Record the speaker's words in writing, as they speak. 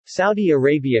Saudi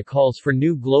Arabia calls for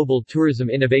new Global Tourism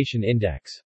Innovation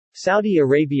Index. Saudi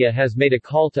Arabia has made a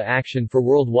call to action for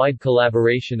worldwide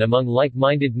collaboration among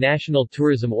like-minded national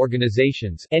tourism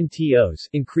organizations (NTOs)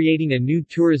 in creating a new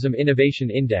Tourism Innovation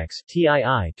Index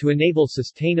 (TII) to enable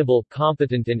sustainable,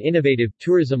 competent and innovative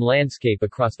tourism landscape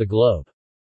across the globe.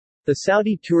 The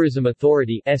Saudi Tourism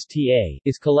Authority (STA)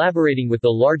 is collaborating with the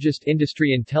largest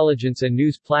industry intelligence and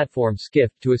news platform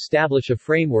Skift to establish a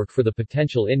framework for the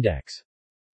potential index.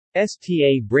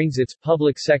 STA brings its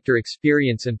public sector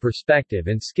experience and perspective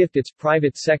and Skift its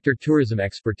private sector tourism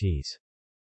expertise.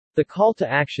 The call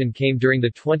to action came during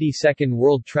the 22nd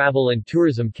World Travel and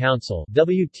Tourism Council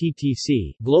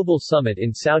 (WTTC) Global Summit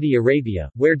in Saudi Arabia,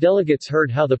 where delegates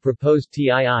heard how the proposed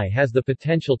TII has the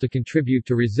potential to contribute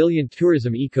to resilient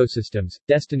tourism ecosystems,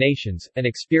 destinations, and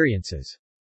experiences.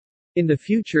 In the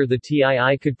future, the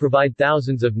TII could provide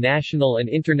thousands of national and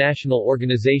international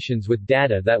organizations with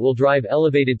data that will drive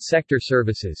elevated sector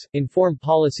services, inform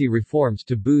policy reforms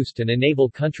to boost and enable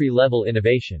country-level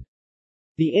innovation.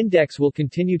 The index will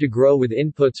continue to grow with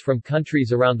inputs from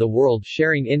countries around the world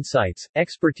sharing insights,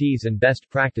 expertise and best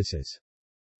practices.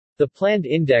 The planned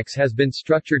index has been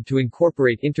structured to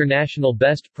incorporate international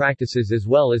best practices as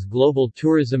well as global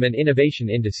tourism and innovation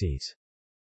indices.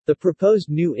 The proposed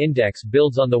new index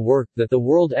builds on the work that the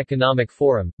World Economic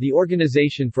Forum, the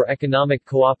Organization for Economic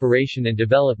Cooperation and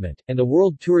Development, and the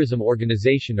World Tourism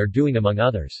Organization are doing among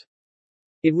others.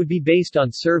 It would be based on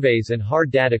surveys and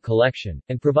hard data collection,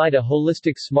 and provide a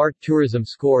holistic smart tourism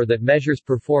score that measures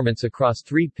performance across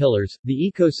three pillars: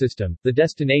 the ecosystem, the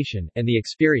destination, and the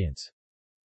experience.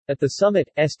 At the summit,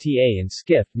 STA and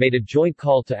Skift made a joint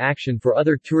call to action for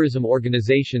other tourism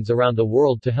organizations around the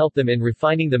world to help them in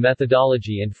refining the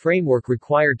methodology and framework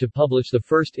required to publish the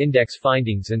first index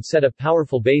findings and set a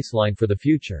powerful baseline for the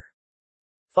future.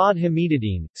 Fahd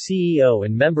Hamiduddin, CEO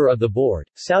and member of the board,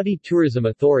 Saudi Tourism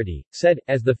Authority, said,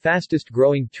 "As the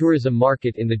fastest-growing tourism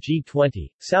market in the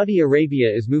G20, Saudi Arabia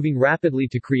is moving rapidly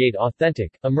to create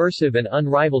authentic, immersive and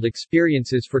unrivaled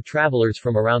experiences for travelers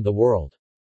from around the world."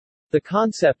 The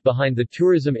concept behind the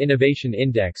Tourism Innovation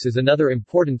Index is another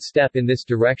important step in this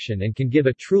direction and can give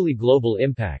a truly global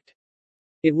impact.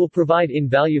 It will provide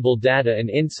invaluable data and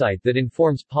insight that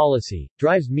informs policy,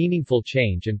 drives meaningful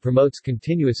change and promotes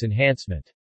continuous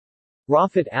enhancement.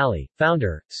 Rafat Ali,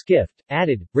 founder, Skift,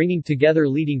 added, bringing together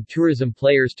leading tourism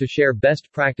players to share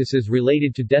best practices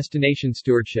related to destination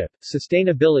stewardship,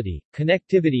 sustainability,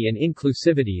 connectivity and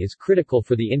inclusivity is critical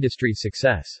for the industry's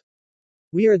success.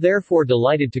 We are therefore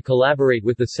delighted to collaborate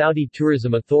with the Saudi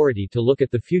Tourism Authority to look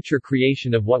at the future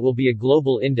creation of what will be a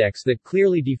global index that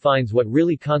clearly defines what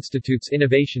really constitutes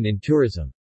innovation in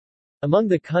tourism. Among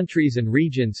the countries and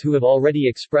regions who have already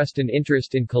expressed an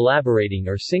interest in collaborating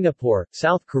are Singapore,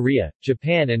 South Korea,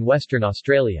 Japan and Western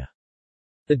Australia.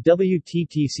 The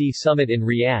WTTC summit in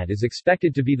Riyadh is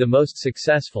expected to be the most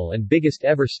successful and biggest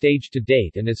ever staged to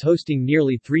date and is hosting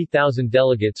nearly 3,000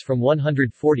 delegates from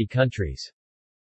 140 countries.